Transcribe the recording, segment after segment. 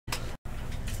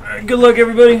Alright, good luck,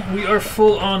 everybody. We are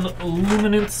full on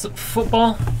Luminance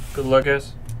football. Good luck,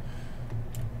 guys.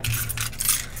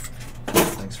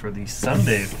 Thanks for the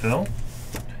Sunday, Phil.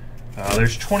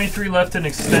 There's 23 left in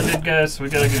extended, guys, so we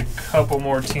gotta get a couple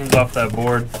more teams off that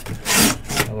board.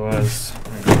 Otherwise,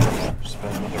 I'm gonna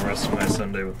spend the rest of my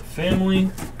Sunday with the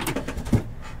family.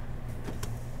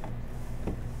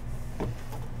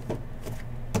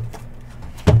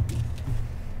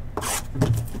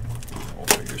 We'll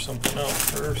figure something out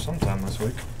for sometime this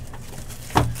week.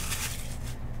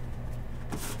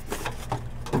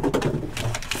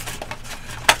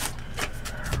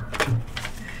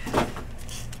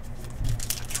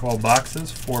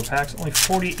 Boxes, 4 packs, only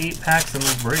 48 packs in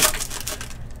this break. It's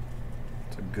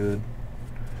a good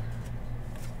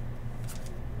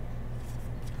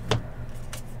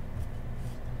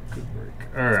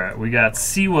break. Alright, we got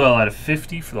Sewell out of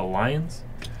 50 for the Lions.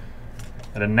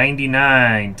 At a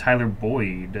 99, Tyler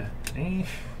Boyd.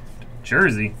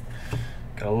 Jersey.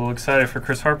 Got a little excited for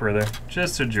Chris Harper there.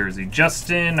 Just a jersey.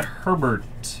 Justin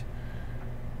Herbert.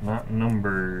 Not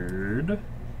numbered.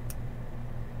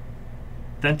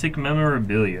 Authentic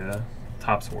memorabilia.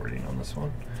 Topps wording on this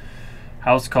one.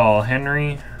 House call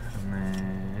Henry. And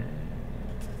then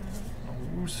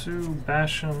Owusu,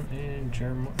 Basham, and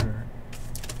Jeremiah.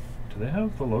 Do they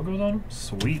have the logos on them?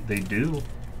 Sweet, they do.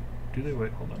 Do they?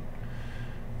 Wait, hold on.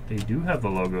 They do have the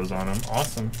logos on them.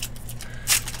 Awesome.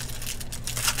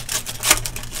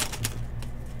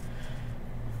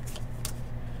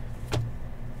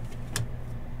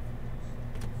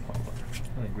 Hold on. I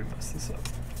think we messed this up.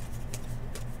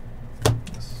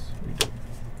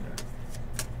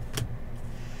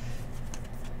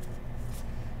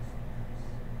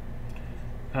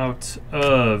 Out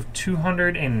of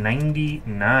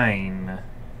 299,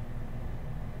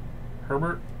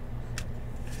 Herbert.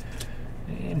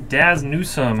 And Daz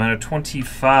Newsome out of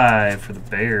 25 for the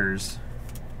Bears.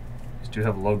 These do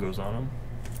have logos on them.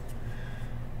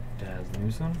 Daz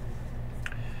Newsome.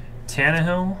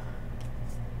 Tannehill.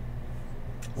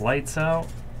 Lights out.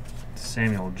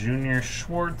 Samuel Jr.,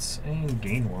 Schwartz, and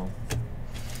Gainwell.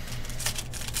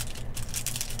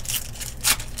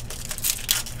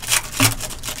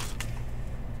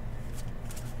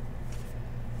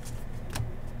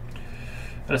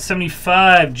 Out of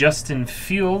 75, Justin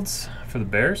Fields for the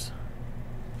Bears.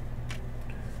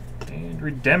 And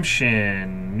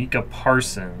redemption, Micah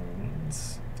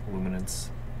Parsons, Luminance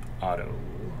Auto.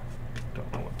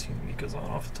 Don't know what team Micah's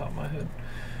on off the top of my head.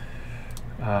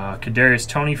 Kadarius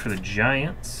Toney for the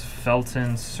Giants.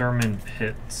 Felton, Sermon,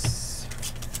 Pitts.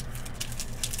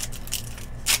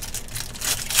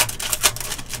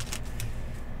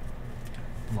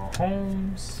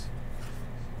 Mahomes.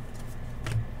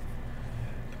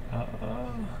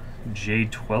 Jay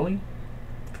Twelly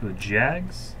for the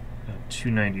Jags,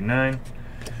 $2.99,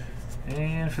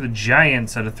 and for the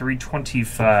Giants out of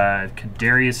 325,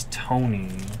 Kadarius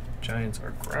Toney. Giants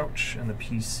are Grouch and the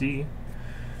PC.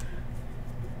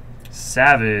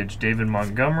 Savage, David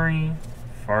Montgomery,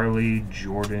 Farley,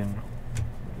 Jordan.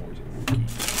 Where's a rookie?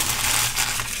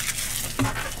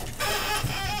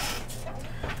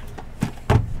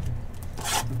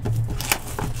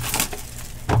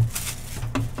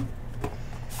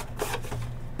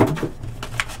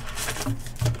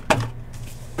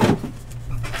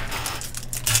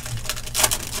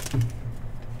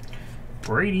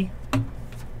 Brady.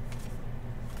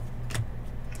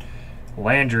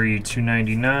 Landry,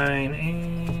 $2.99,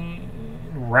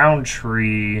 and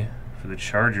Roundtree for the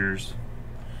Chargers.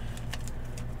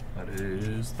 That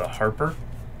is the Harper.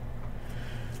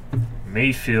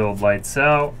 Mayfield, lights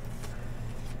out.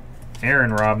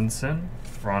 Aaron Robinson,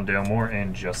 Rondale Moore,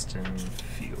 and Justin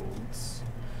Fields.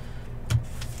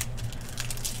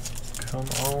 Come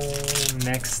on,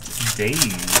 next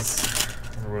days.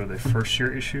 Or what are they, first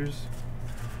year issues?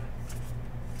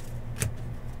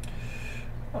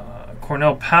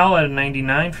 Cornell Powell at a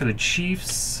 99 for the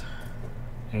Chiefs.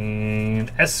 And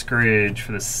Eskridge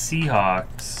for the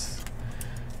Seahawks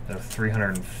at a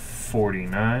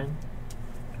 349.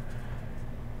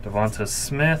 Devonta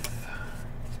Smith,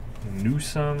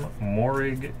 Newsome,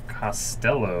 Morig,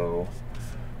 Costello.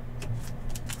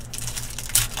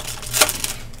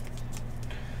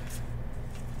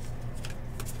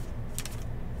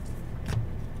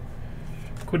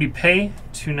 Kwity Paye,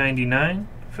 $2.99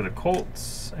 for the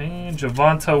Colts. And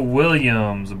Javonte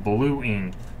Williams, Blue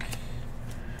Ink.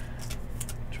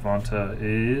 Javonte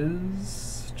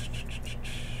is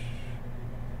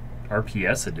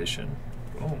RPS edition.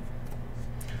 Boom.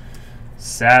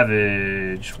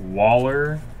 Savage,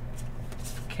 Waller,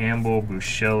 Campbell,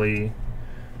 Buscelli.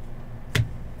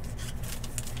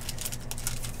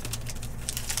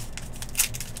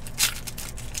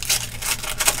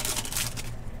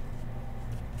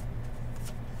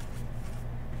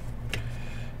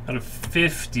 Out of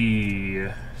 50,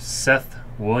 Seth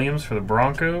Williams for the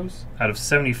Broncos. Out of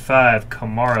 75,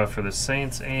 Kamara for the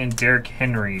Saints. And Derrick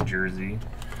Henry jersey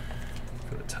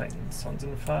for the Titans. Suns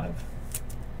in 5.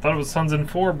 Thought it was Suns in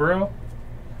 4, bro.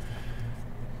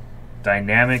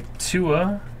 Dynamic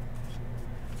Tua.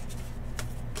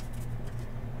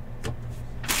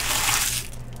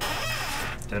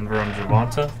 Denver on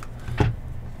Javonta.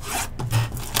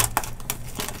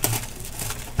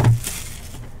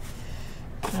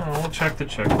 Oh, we'll check the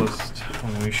checklist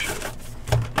when we should.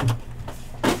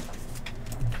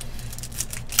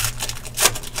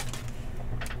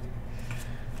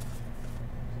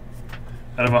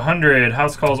 Out of 100,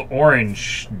 House Calls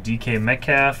Orange, DK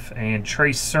Metcalf, and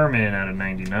Trey Sermon out of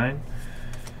 99.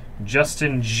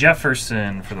 Justin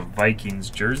Jefferson for the Vikings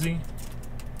jersey.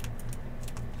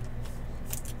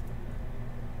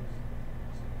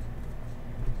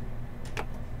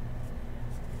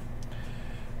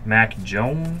 Mac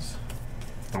Jones,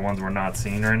 the ones we're not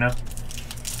seeing right now.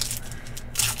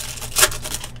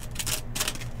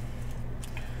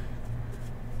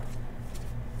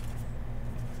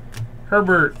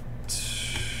 Herbert,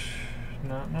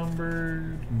 not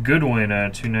numbered. Goodwin,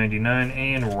 299,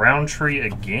 and Roundtree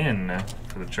again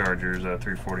for the Chargers,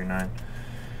 349.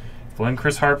 Blame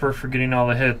Chris Harper for getting all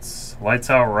the hits. Lights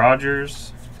Out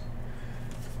Rodgers,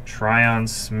 Tryon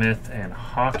Smith, and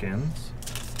Hawkins.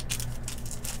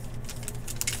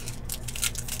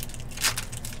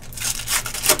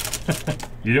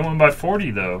 You didn't win by 40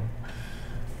 though.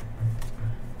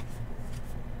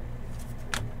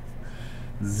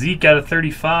 Zeke out of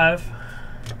 35.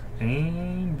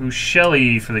 And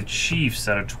Buscelli for the Chiefs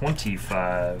out of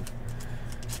 25.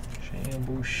 Shane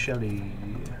Buscelli.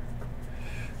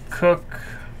 Cook.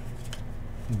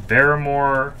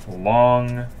 Barrymore.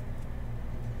 Long.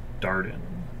 Darden.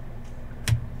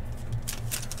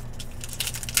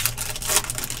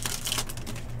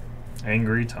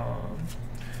 Angry Tom.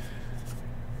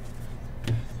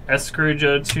 Eskridge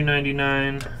out of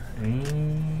 299.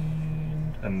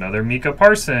 And another Micah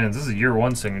Parsons. This is year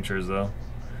 1 signatures though.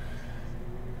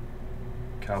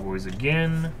 Cowboys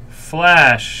again.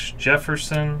 Flash,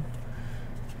 Jefferson,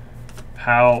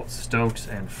 Powell, Stokes,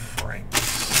 and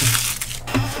Franks.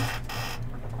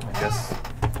 I guess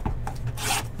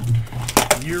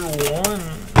year 1.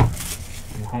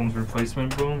 Holmes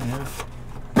replacement boom, yeah.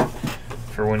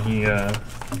 For when he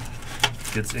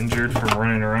gets injured from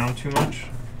running around too much.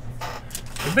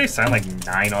 Did they sign like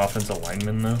 9 offensive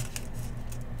linemen though?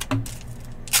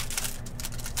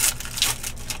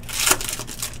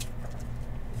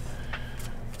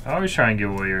 I always try and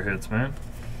give away your hits, man.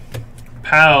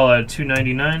 Powell at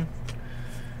 299.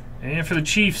 And for the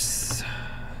Chiefs,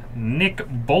 Nick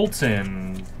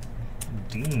Bolton.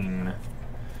 Dean.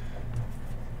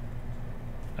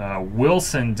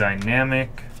 Wilson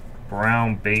Dynamic.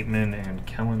 Brown Bateman and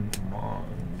Kellen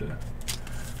Mond.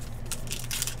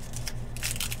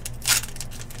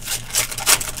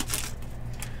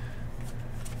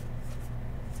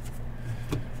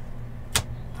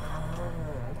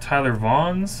 Tyler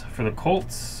Vaughns for the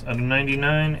Colts out of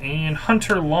 99, and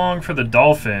Hunter Long for the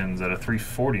Dolphins out of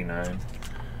 349.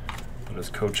 That is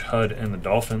Coach Hud and the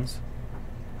Dolphins.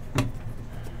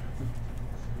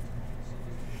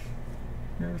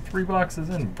 You're 3 boxes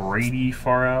in. Brady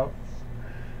far out.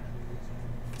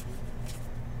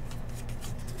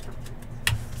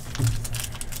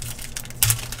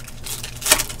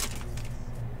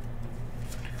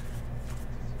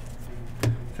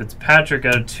 Fitzpatrick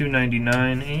out of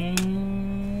 299,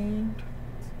 and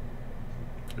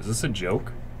is this a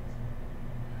joke?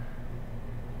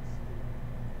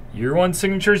 Year 1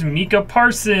 signatures, Micah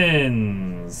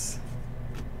Parsons.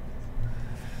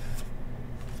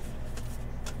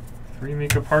 3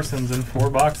 Micah Parsons in 4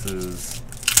 boxes.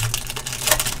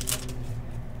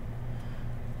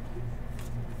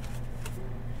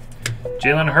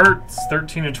 Jalen Hurts,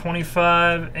 13 of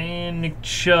 25, and Nick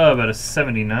Chubb out of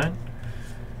 79.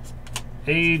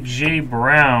 A.J.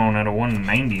 Brown out of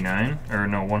 199, or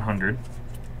no, 100.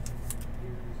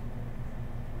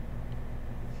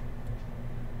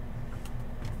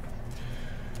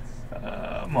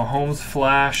 Mahomes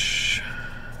Flash,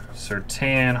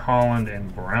 Surtain, Holland,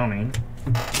 and Browning.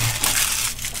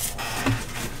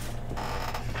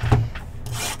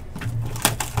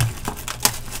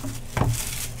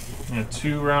 Yeah,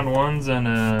 2 round 1s and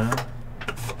a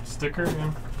sticker.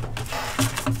 Yeah.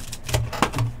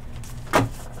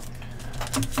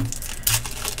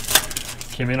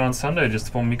 Came in on Sunday just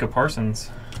to pull Micah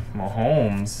Parsons.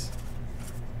 Mahomes.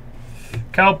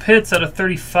 Kyle Pitts out of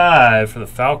 35 for the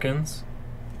Falcons.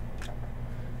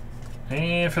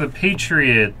 And for the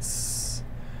Patriots,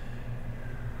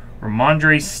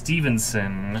 Ramondre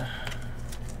Stevenson.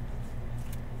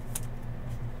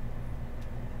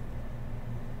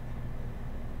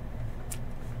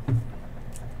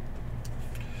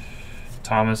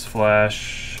 Thomas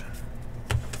Flash.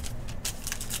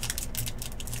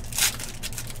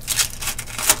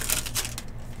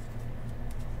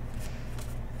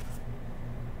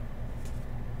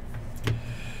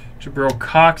 Jabril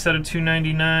Cox out of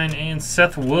 299, and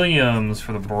Seth Williams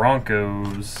for the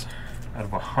Broncos out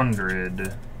of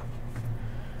 100.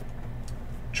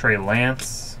 Trey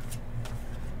Lance.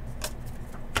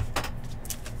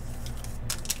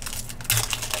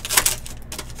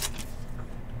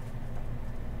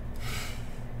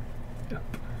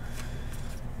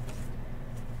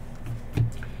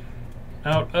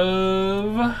 Out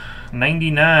of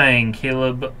 99,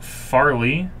 Caleb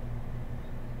Farley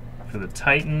for the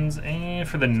Titans, and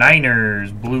for the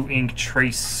Niners, Blue Ink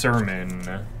Trace Sermon.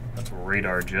 That's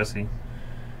Radar Jesse.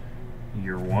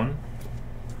 Year 1.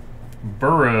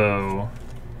 Burrow.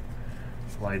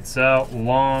 Lights out.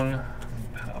 Long.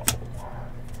 Powell.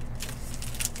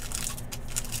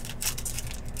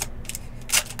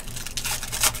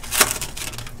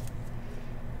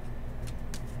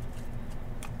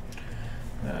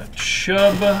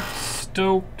 Chubb,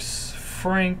 Stokes,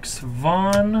 Franks,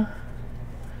 Vaughn.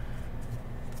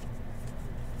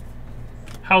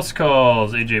 House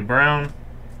calls, A.J. Brown.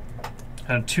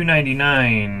 At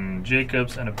 $2.99,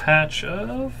 Jacobs, and a patch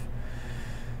of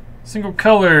single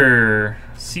color,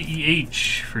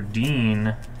 CEH for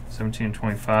Dean,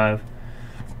 17/25. Of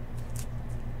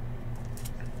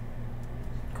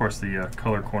course, the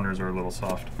color corners are a little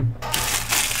soft.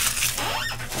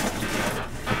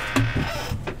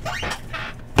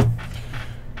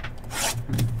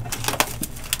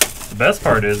 The best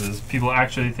part is people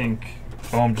actually think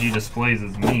OMG Displays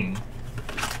is me.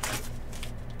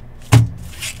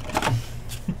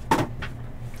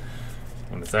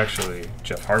 And it's actually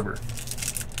Jeff Harbor.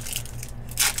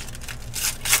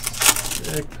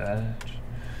 Sick patch.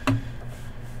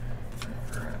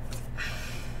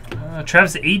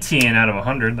 Travis Etienne out of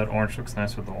 100. That orange looks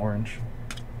nice with the orange.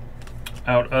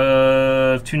 Out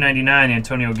of 299,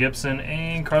 Antonio Gibson,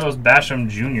 and Carlos Basham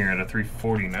Jr. out of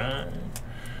 349.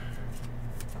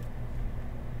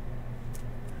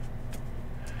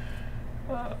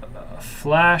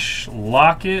 Flash,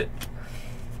 Lockett,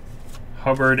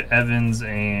 Hubbard, Evans,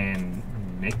 and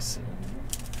Nixon.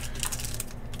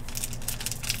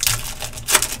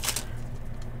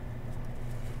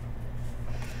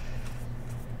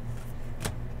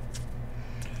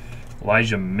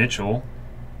 Elijah Mitchell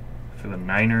for the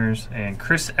Niners, and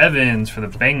Chris Evans for the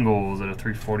Bengals at a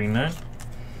 349.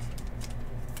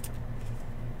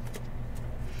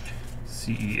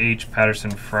 CEH,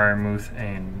 Patterson, Freiermuth,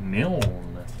 and Milne.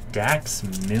 Dax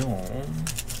Milne.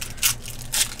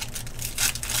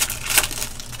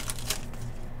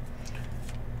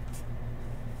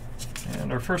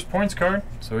 And our first points card.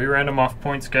 So we random off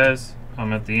points, guys.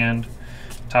 At the end.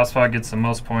 Top spot gets the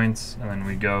most points, and then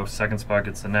we go. Second spot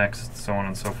gets the next, so on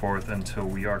and so forth until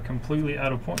we are completely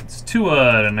out of points. Tua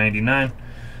out of 99.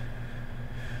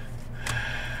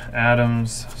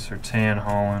 Adams, Surtain,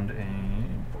 Holland,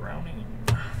 and Browning.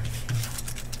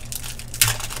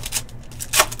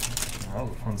 That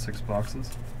was a fun 6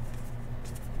 boxes.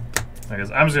 I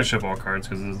guess I'm just gonna ship all cards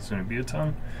because this is gonna be a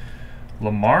ton.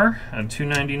 Lamar at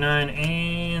 299,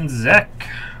 and Zach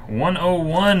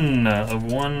 101 of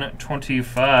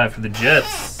 125 for the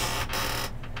Jets.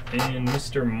 And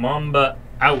Mr. Mamba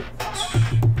out.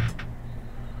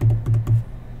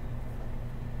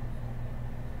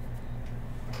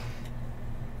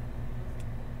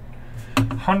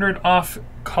 $100 off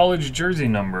college jersey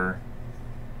number.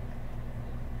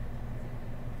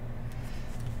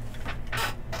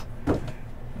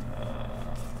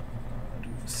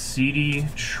 CD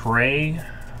Trey.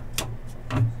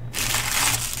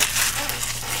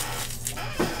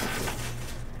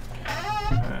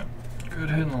 Good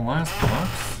hit in the last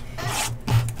box.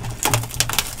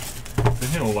 Been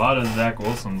hitting a lot of Zach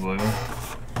Wilsons lately.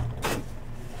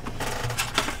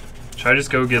 Should I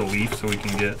just go get Leaf so we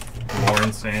can get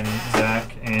Lawrence and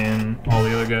Zach and all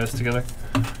the other guys together?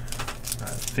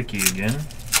 Ficky again.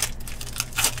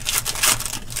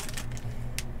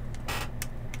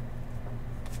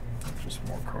 Just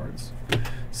more cards.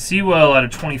 Sewell out of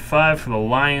 25 for the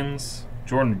Lions.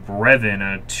 Jordan Brevin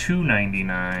out of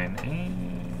 299.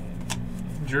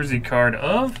 And jersey card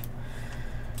of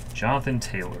Jonathan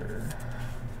Taylor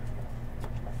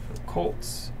for the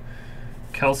Colts.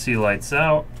 Kelsey lights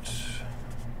out.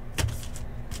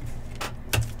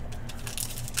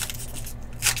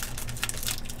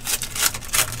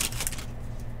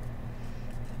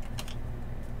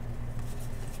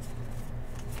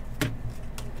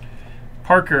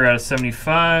 Parker out of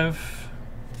 75.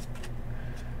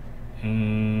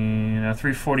 And a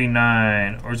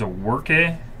 349. Or is it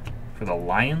Workay for the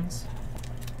Lions?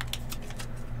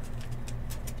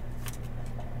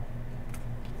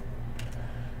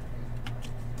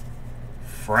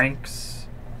 Franks.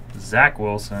 Zach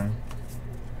Wilson.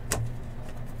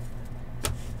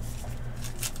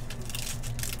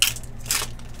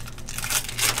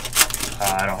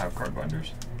 I don't have card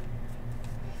binders.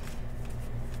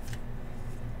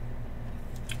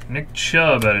 Nick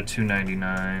Chubb out of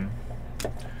 299.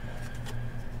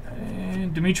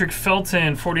 And Demetric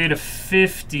Felton, 48 of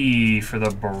 50 for the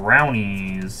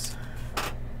Brownies.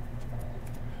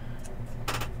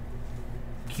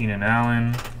 Keenan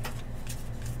Allen.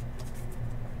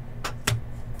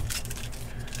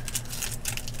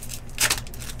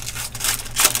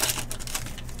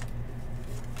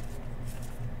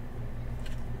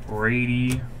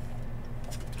 Brady.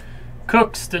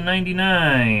 Cooks to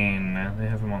 99. They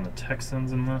have him on the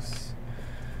Texans in this.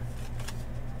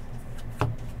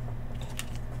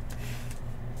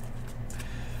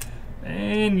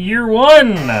 And year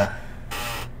one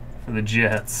for the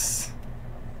Jets.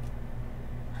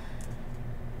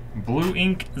 Blue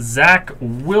ink Zach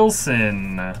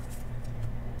Wilson.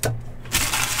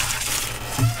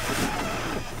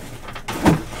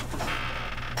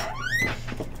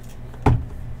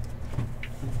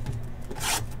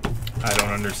 I don't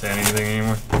understand anything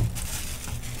anymore.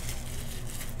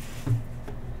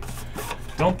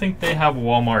 Don't think they have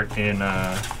Walmart in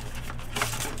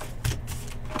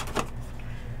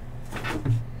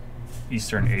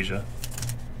Eastern Asia.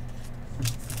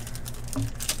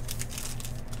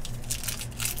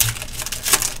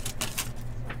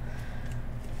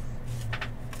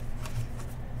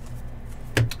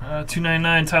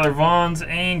 $2.99 Tyler Vaughns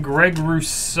and Greg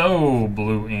Rousseau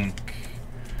blue ink.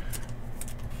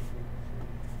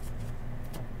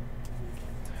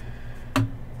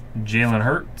 Jalen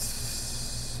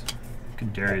Hurts,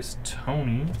 Kadarius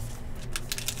Toney,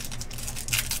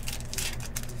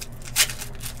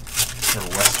 or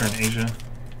Western Asia.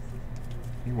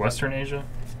 You Western Asia?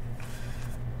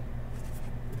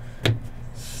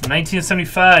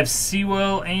 1975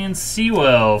 Sewell and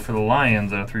Sewell for the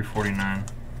Lions at 349.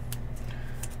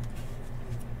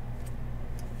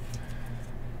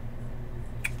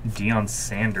 Deion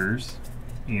Sanders,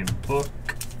 Ian Book.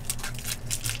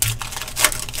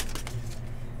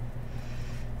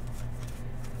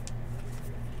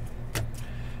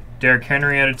 Derrick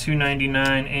Henry out of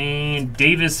 299 and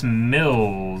Davis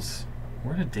Mills.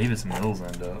 Where did Davis Mills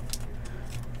end up?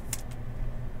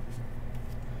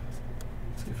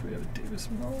 Let's see if we have a Davis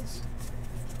Mills.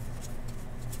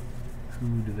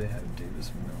 Who do they have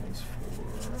Davis Mills for?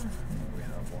 We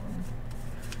have one.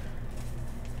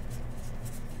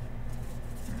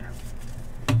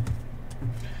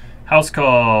 House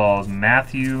calls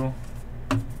Matthew.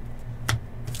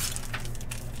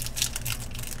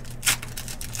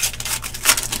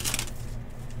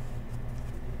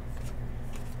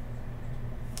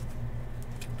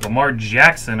 Lamar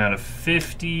Jackson out of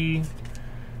 50.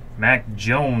 Mac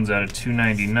Jones out of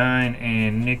 299.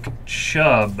 And Nick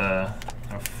Chubb out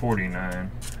of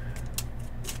 49.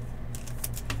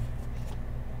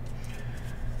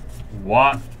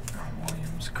 Watt,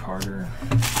 Williams, Carter.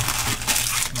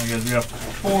 Alright guys, we got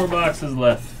 4 boxes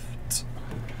left.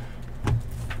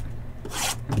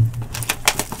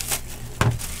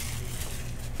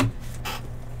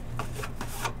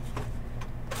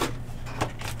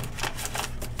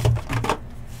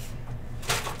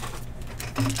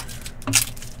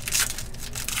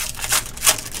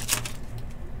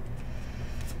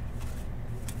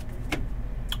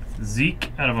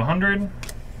 Zeke out of 100.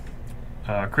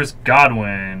 Chris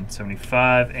Godwin,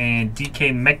 75. And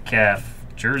DK Metcalf,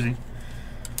 jersey.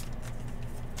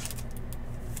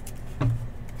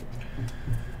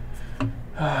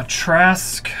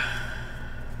 Trask.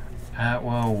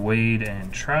 Atwell, Wade,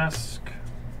 and Trask.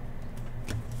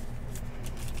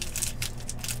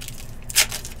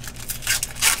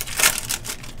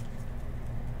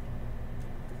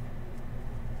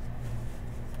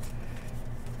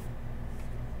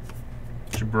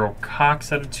 Jabril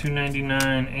Cox out of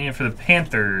 299, and for the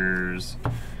Panthers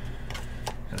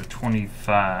out of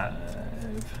 25,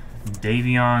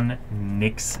 Davion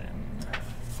Nixon.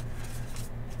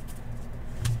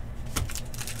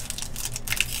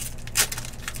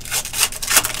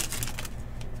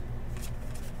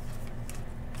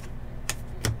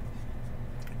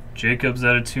 Jacobs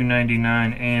out of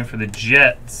 299, and for the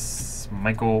Jets,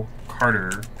 Michael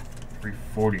Carter,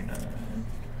 349.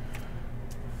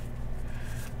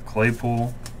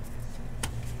 Claypool.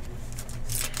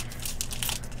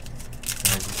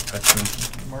 There's his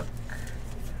Texans mark.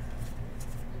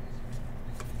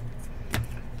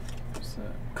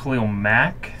 Khalil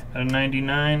Mack at a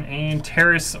 99, and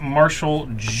Terrace Marshall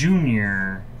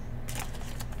Jr.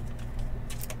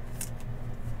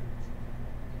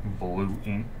 Blue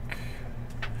ink.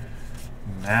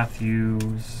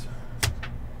 Matthews.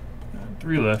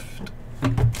 3 left.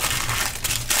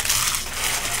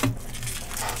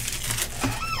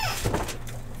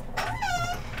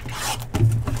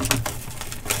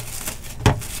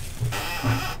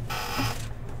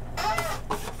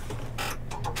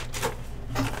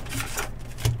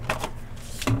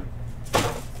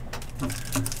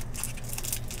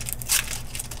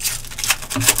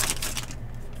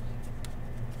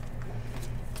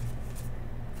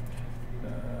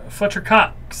 Fletcher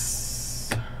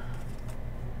Cox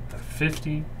at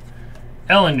 50,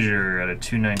 Ellinger at a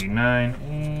 299,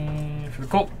 and for the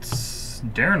Colts,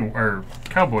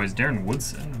 Cowboys, Darren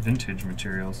Woodson, vintage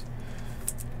materials,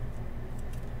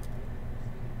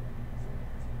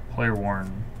 player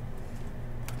worn.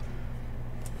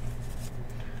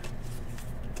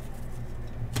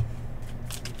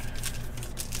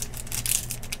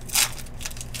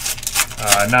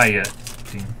 Not yet.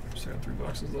 Still got 3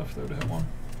 boxes left though to hit one.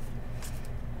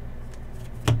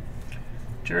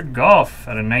 Jared Goff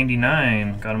at a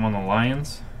 99. Got him on the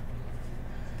Lions.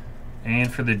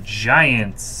 And for the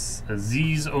Giants,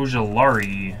 Azeez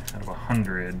Ojulari out of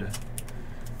 100.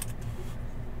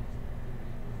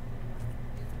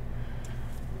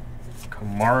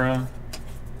 Kamara.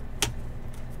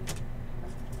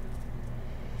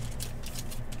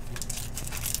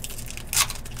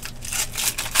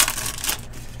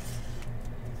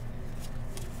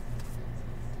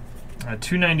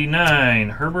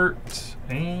 $2.99 Herbert.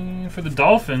 And for the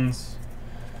Dolphins,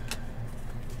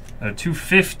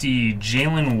 $2.50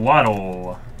 Jalen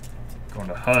Waddle. Going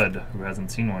to HUD, who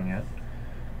hasn't seen one yet.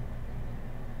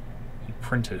 He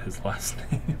printed his last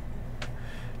name.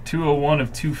 201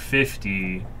 of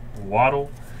 250.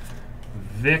 Waddle,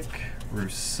 Vic,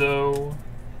 Rousseau.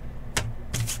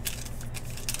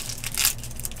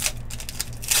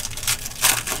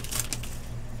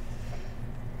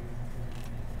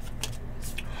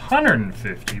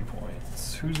 $150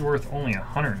 points. Who's worth only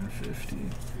 150?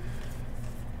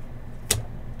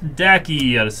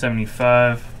 Dacky out of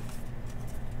 75.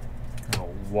 And a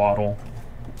Waddle.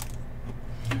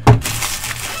 2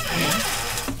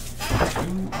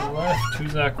 left. 2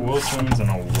 Zach Wilsons and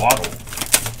a Waddle.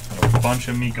 And a bunch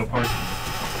of Micah Parsons.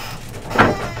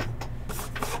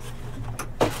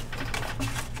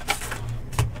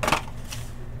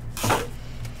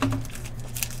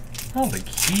 I don't think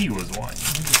he was one.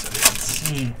 He just said he hadn't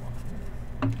seen one.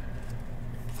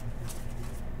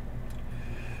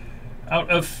 Out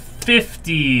of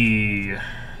 50.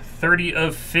 30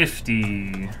 of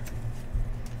 50.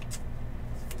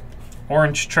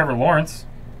 Orange Trevor Lawrence.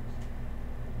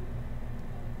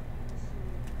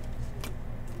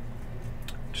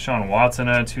 Deshaun Watson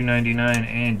at 299.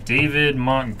 And David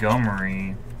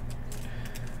Montgomery.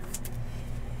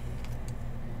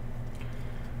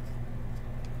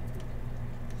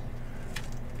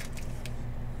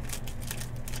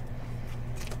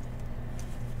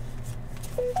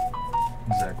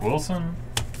 Zach Wilson.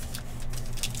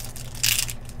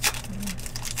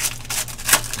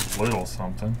 Little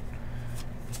something.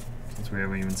 Since we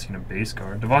haven't even seen a base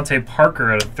card. Devontae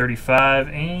Parker at a 35.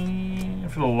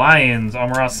 And for the Lions,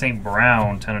 Amon-Ra St.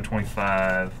 Brown, 10 of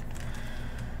 25.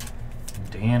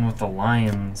 Dan with the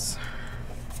Lions.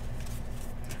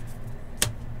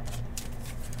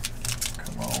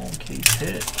 Come on, case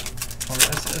hit. Or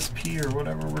SSP or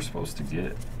whatever we're supposed to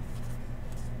get.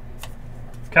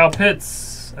 Kyle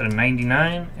Pitts at a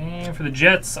 99, and for the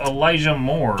Jets, Elijah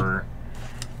Moore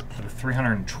at a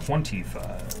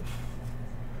 325.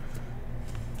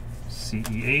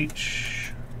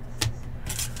 CEH.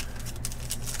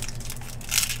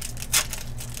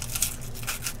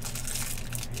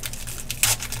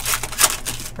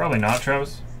 Probably not,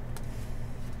 Travis.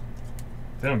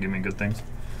 They don't give me good things.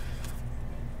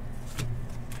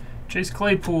 Chase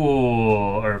Claypool,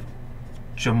 or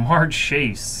Jamar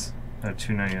Chase.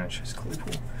 $2.99 Chase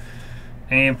Claypool.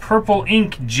 And Purple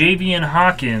Ink, Javian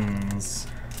Hawkins.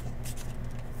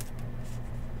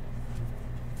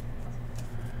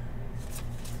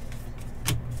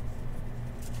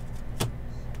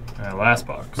 Last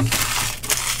box.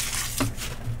 It's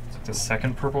like the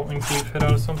second Purple Ink we've hit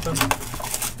out of something.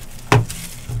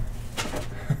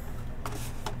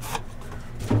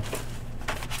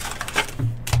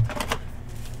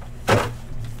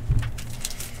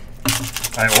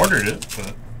 I ordered it,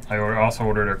 but I also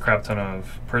ordered a crap ton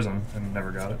of Prism and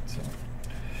never got it. So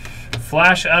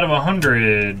Flash out of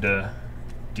 100.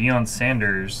 Deion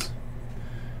Sanders.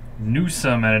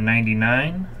 Newsome out of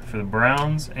 99 for the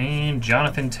Browns. And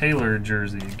Jonathan Taylor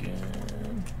jersey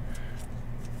again.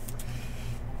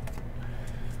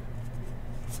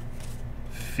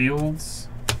 Fields.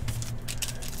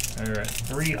 Alright,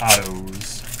 3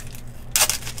 autos.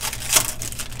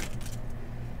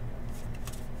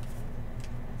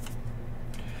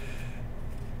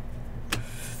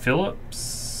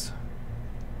 Phillips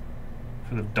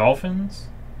for the Dolphins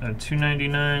at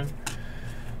 $2.99.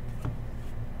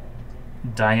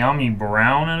 Diami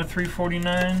Brown at a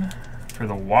 $3.49 for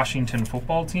the Washington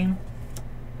football team.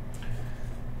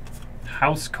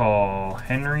 House call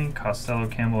Henry, Costello,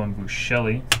 Campbell, and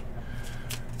Buscelli.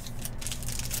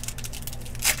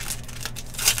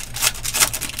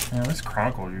 Yeah, this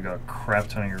Chronicle, you got a crap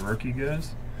ton of your rookie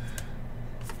guys.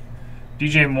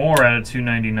 DJ Moore at a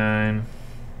 $2.99.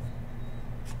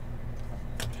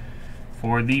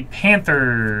 For the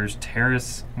Panthers,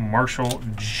 Terrace Marshall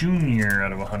Jr.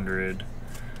 out of 100.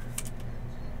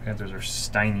 Panthers are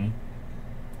Steiny.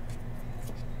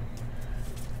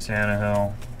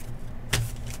 Tannehill.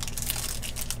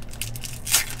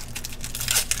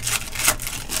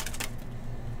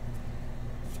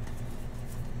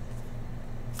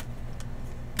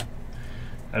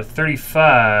 Out of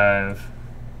 35.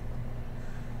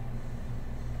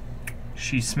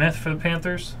 Shea Smith for the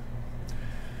Panthers.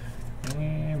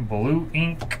 And blue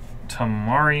ink,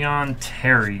 Tamarion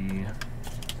Terry.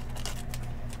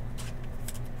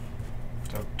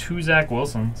 So 2 Zach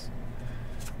Wilsons.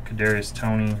 Kadarius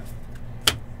Toney.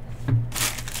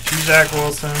 2 Zach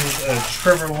Wilsons.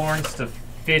 Trevor Lawrence to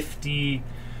 50.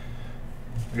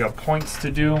 We got points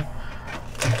to do.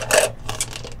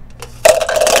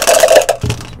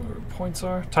 Points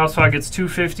are. Top spot gets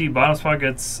 250. Bottom spot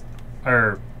gets,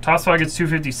 or top spot gets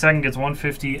 250. Second gets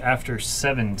 150 after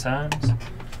 7 times.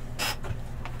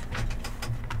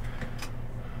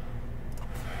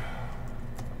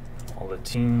 All the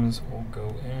teams will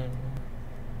go in.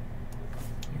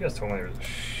 You guys told me there was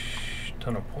a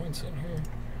ton of points in here.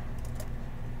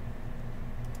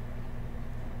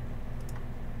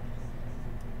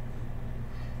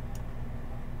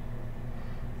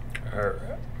 All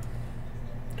right.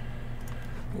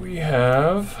 We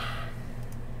have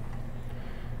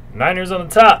Niners on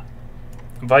the top,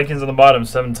 Vikings on the bottom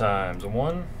 7 times.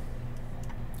 1,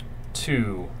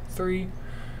 2, 3,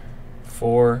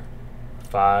 4,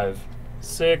 5,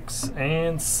 6,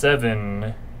 and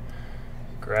 7.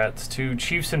 Congrats to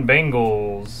Chiefs and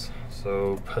Bengals.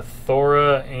 So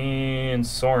Pathora and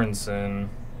Sorensen.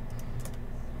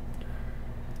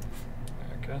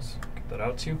 I guess get that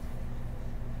out to you.